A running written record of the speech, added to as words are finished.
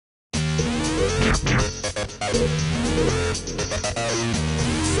I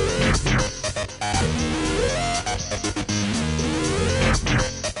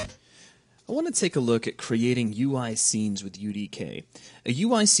want to take a look at creating UI scenes with UDK. A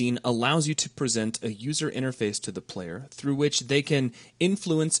UI scene allows you to present a user interface to the player through which they can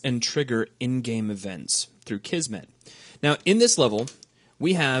influence and trigger in-game events through Kismet. Now, in this level,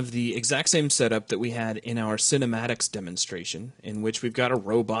 we have the exact same setup that we had in our cinematics demonstration, in which we've got a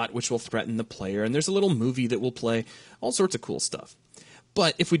robot which will threaten the player, and there's a little movie that will play, all sorts of cool stuff.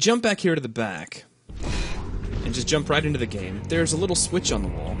 But if we jump back here to the back, and just jump right into the game, there's a little switch on the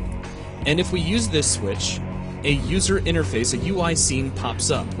wall. And if we use this switch, a user interface, a UI scene pops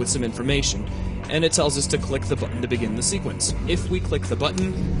up with some information, and it tells us to click the button to begin the sequence. If we click the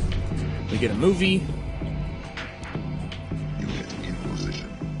button, we get a movie.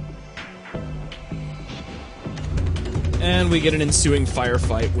 And we get an ensuing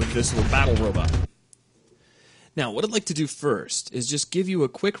firefight with this little battle robot. Now, what I'd like to do first is just give you a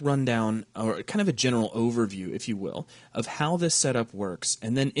quick rundown, or kind of a general overview, if you will, of how this setup works,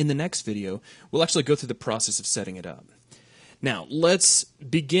 and then in the next video, we'll actually go through the process of setting it up. Now, let's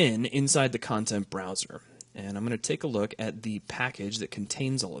begin inside the content browser, and I'm going to take a look at the package that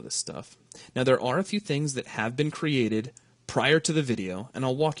contains all of this stuff. Now, there are a few things that have been created prior to the video, and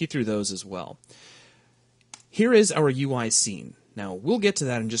I'll walk you through those as well. Here is our UI scene. Now, we'll get to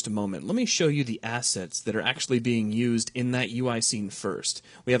that in just a moment. Let me show you the assets that are actually being used in that UI scene first.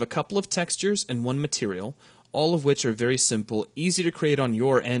 We have a couple of textures and one material, all of which are very simple, easy to create on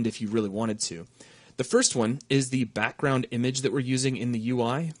your end if you really wanted to. The first one is the background image that we're using in the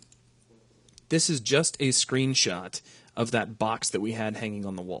UI. This is just a screenshot of that box that we had hanging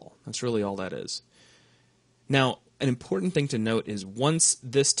on the wall. That's really all that is. Now, an important thing to note is once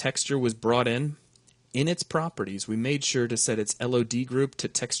this texture was brought in its properties, we made sure to set its LOD group to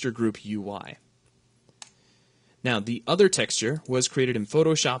texture group UI. Now, the other texture was created in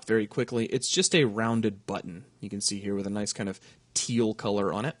Photoshop very quickly. It's just a rounded button. You can see here with a nice kind of teal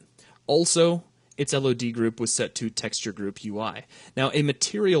color on it. Also, its LOD group was set to texture group UI. Now, a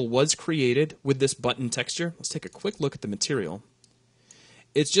material was created with this button texture. Let's take a quick look at the material.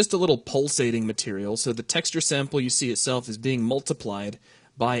 It's just a little pulsating material, so the texture sample you see itself is being multiplied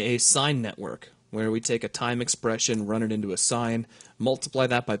by a sine network, where we take a time expression, run it into a sine, multiply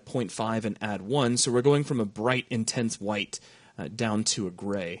that by 0.5 and add 1, so we're going from a bright, intense white down to a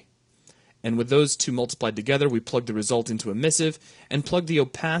gray. And with those two multiplied together, we plug the result into emissive and plug the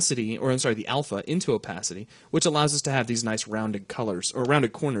opacity, or I'm sorry, the alpha into opacity, which allows us to have these nice rounded colors, or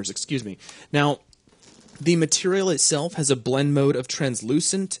rounded corners, excuse me. Now, the material itself has a blend mode of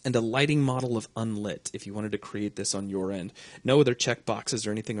translucent and a lighting model of unlit, if you wanted to create this on your end. No other checkboxes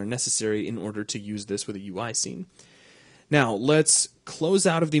or anything are necessary in order to use this with a UI scene. Now, let's close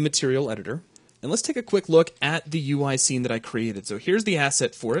out of the material editor, and let's take a quick look at the UI scene that I created. So here's the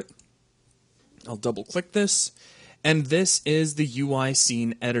asset for it. I'll double-click this, and this is the UI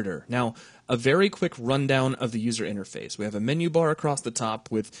scene editor. Now, a very quick rundown of the user interface. We have a menu bar across the top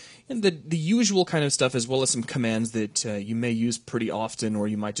with the usual kind of stuff, as well as some commands that you may use pretty often, or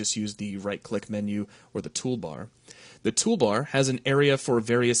you might just use the right-click menu or the toolbar. The toolbar has an area for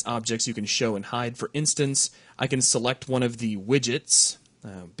various objects you can show and hide. For instance, I can select one of the widgets,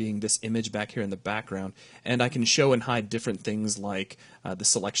 being this image back here in the background, and I can show and hide different things like the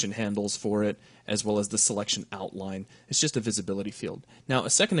selection handles for it, as well as the selection outline. It's just a visibility field. Now, a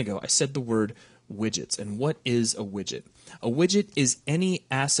second ago, I said the word widgets, and what is a widget? A widget is any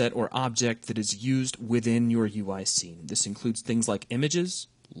asset or object that is used within your UI scene. This includes things like images,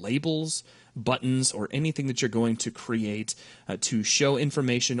 labels, buttons, or anything that you're going to create to show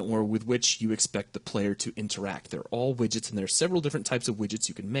information or with which you expect the player to interact. They're all widgets, and there are several different types of widgets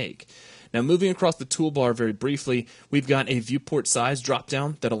you can make. Now, moving across the toolbar very briefly, we've got a viewport size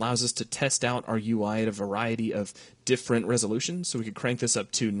dropdown that allows us to test out our UI at a variety of different resolutions. So we could crank this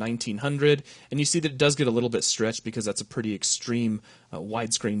up to 1900, and you see that it does get a little bit stretched because that's a pretty extreme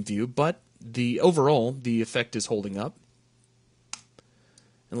widescreen view, but overall, the effect is holding up.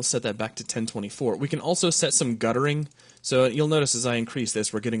 And we'll set that back to 1024. We can also set some guttering. So you'll notice as I increase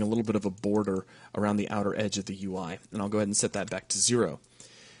this, we're getting a little bit of a border around the outer edge of the UI. And I'll go ahead and set that back to 0.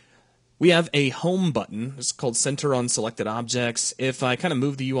 We have a home button. It's called Center on Selected Objects. If I kind of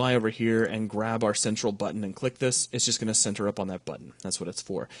move the UI over here and grab our central button and click this, it's just going to center up on that button. That's what it's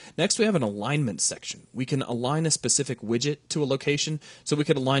for. Next, we have an alignment section. We can align a specific widget to a location, so we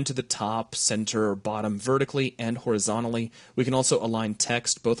could align to the top, center, or bottom vertically and horizontally. We can also align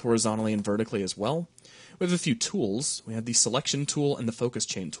text both horizontally and vertically as well. we have a few tools. We have the selection tool and the focus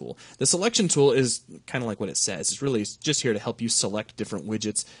chain tool. The selection tool is kind of like what it says. It's really just here to help you select different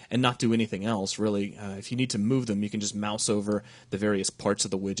widgets and not do anything else, really. If you need to move them, you can just mouse over the various parts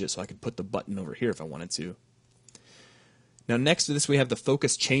of the widget, so I could put the button over here if I wanted to. Now next to this we have the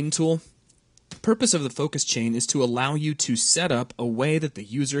focus chain tool. The purpose of the focus chain is to allow you to set up a way that the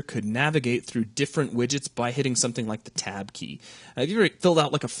user could navigate through different widgets by hitting something like the tab key. Have you ever filled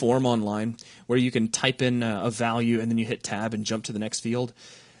out like a form online where you can type in a value and then you hit tab and jump to the next field?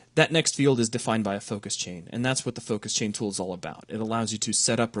 That next field is defined by a focus chain, and that's what the focus chain tool is all about. It allows you to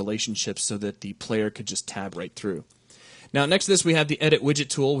set up relationships so that the player could just tab right through. Now next to this we have the edit widget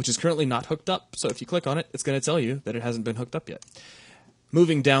tool, which is currently not hooked up, so if you click on it, it's going to tell you that it hasn't been hooked up yet.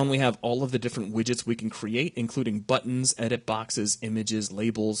 Moving down, we have all of the different widgets we can create, including buttons, edit boxes, images,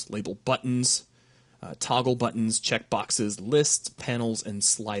 labels, label buttons, toggle buttons, check boxes, lists, panels, and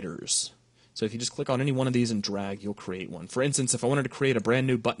sliders. So if you just click on any one of these and drag, you'll create one. For instance, if I wanted to create a brand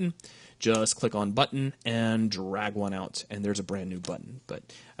new button, just click on button and drag one out, and there's a brand new button. But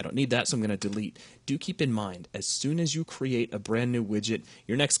I don't need that, so I'm going to delete. Do keep in mind, as soon as you create a brand new widget,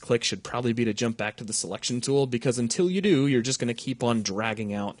 your next click should probably be to jump back to the selection tool, because until you do, you're just going to keep on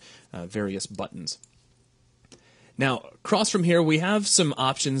dragging out various buttons. Now, across from here, we have some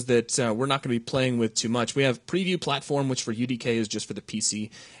options that we're not going to be playing with too much. We have Preview Platform, which for UDK is just for the PC,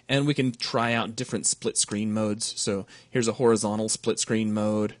 and we can try out different split screen modes. So here's a horizontal split screen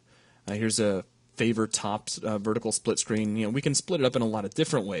mode. Here's a favor top vertical split screen. You know, we can split it up in a lot of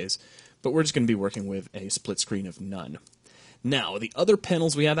different ways, but we're just going to be working with a split screen of none. Now, the other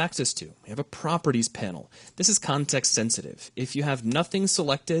panels we have access to. We have a properties panel. This is context sensitive. If you have nothing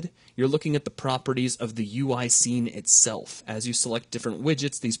selected, you're looking at the properties of the UI scene itself. As you select different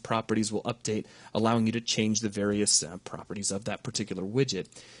widgets, these properties will update, allowing you to change the various properties of that particular widget.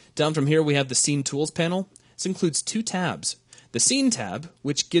 Down from here, we have the scene tools panel. This includes two tabs. The Scene tab,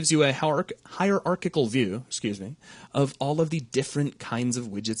 which gives you a hierarchical view, of all of the different kinds of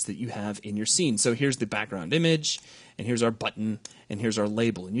widgets that you have in your scene. So here's the background image, and here's our button, and here's our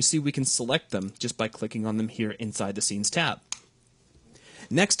label. And you see we can select them just by clicking on them here inside the Scenes tab.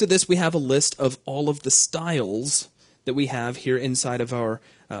 Next to this, we have a list of all of the styles that we have here inside of our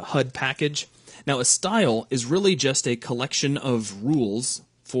HUD package. Now, a style is really just a collection of rules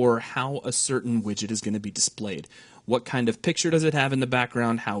for how a certain widget is going to be displayed. What kind of picture does it have in the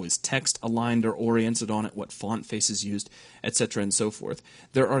background? How is text aligned or oriented on it? What font face is used, etc. and so forth.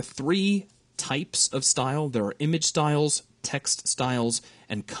 There are three types of style. There are image styles, text styles,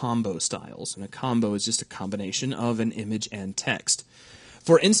 and combo styles. And a combo is just a combination of an image and text.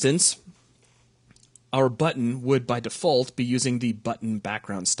 For instance, our button would by default be using the button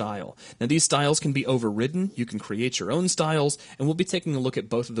background style. Now these styles can be overridden. You can create your own styles, and we'll be taking a look at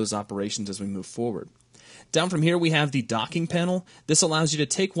both of those operations as we move forward. Down from here we have the docking panel. This allows you to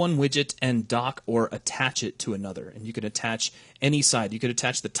take one widget and dock or attach it to another. And you can attach any side. You could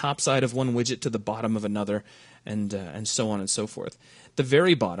attach the top side of one widget to the bottom of another, and so on and so forth. At the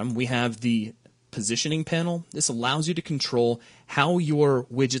very bottom we have the positioning panel. This allows you to control how your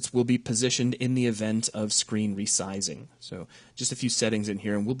widgets will be positioned in the event of screen resizing. So just a few settings in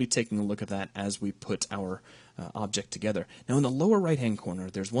here, and we'll be taking a look at that as we put our object together. Now in the lower right hand corner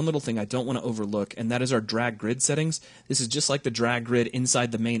there's one little thing I don't want to overlook, and that is our drag grid settings. This is just like the drag grid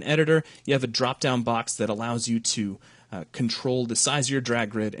inside the main editor. You have a drop down box that allows you to control the size of your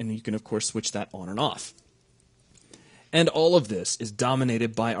drag grid, and you can of course switch that on and off. And all of this is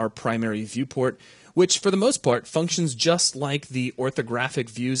dominated by our primary viewport, which for the most part functions just like the orthographic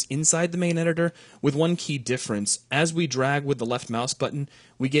views inside the main editor, with one key difference. As we drag with the left mouse button,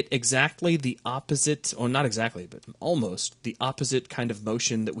 we get exactly the opposite, or not exactly, but almost the opposite kind of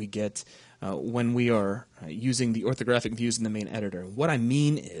motion that we get when we are using the orthographic views in the main editor. What I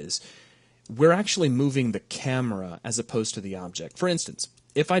mean is, we're actually moving the camera as opposed to the object. For instance,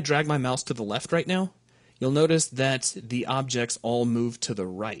 if I drag my mouse to the left right now, you'll notice that the objects all move to the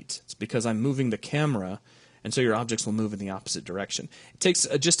right. It's because I'm moving the camera, and so your objects will move in the opposite direction. It takes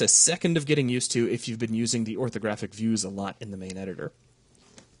just a second of getting used to if you've been using the orthographic views a lot in the main editor.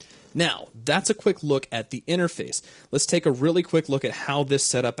 Now, that's a quick look at the interface. Let's take a really quick look at how this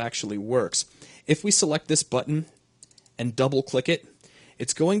setup actually works. If we select this button and double-click it,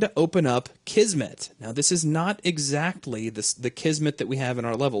 it's going to open up Kismet. Now, this is not exactly the Kismet that we have in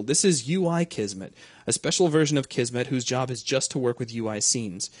our level. This is UI Kismet, a special version of Kismet whose job is just to work with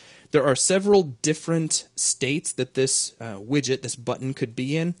UIScenes. There are several different states that this widget, this button, could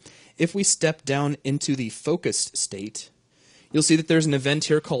be in. If we step down into the focused state, you'll see that there's an event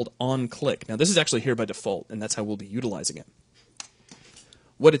here called onClick. Now, this is actually here by default, and that's how we'll be utilizing it.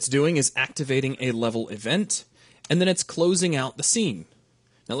 What it's doing is activating a level event, and then it's closing out the scene.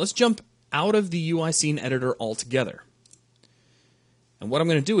 Now let's jump out of the UI scene editor altogether. And what I'm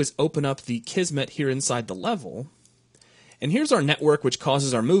going to do is open up the Kismet here inside the level. And here's our network, which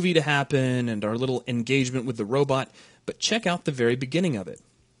causes our movie to happen and our little engagement with the robot. But check out the very beginning of it.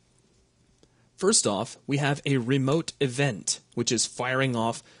 First off, we have a remote event, which is firing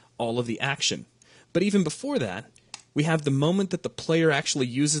off all of the action. But even before that, we have the moment that the player actually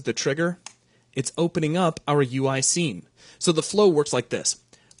uses the trigger, it's opening up our UI scene. So the flow works like this.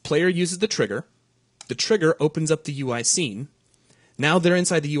 Player uses the trigger opens up the UI scene. Now they're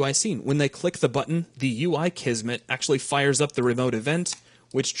inside the UI scene. When they click the button, the UI Kismet actually fires up the remote event,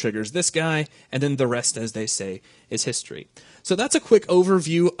 which triggers this guy, and then the rest, as they say, is history. So that's a quick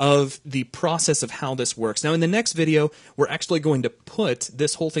overview of the process of how this works. Now in the next video, we're actually going to put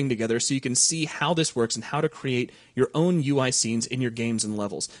this whole thing together so you can see how this works and how to create your own UI scenes in your games and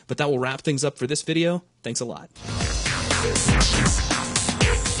levels. But that will wrap things up for this video. Thanks a lot.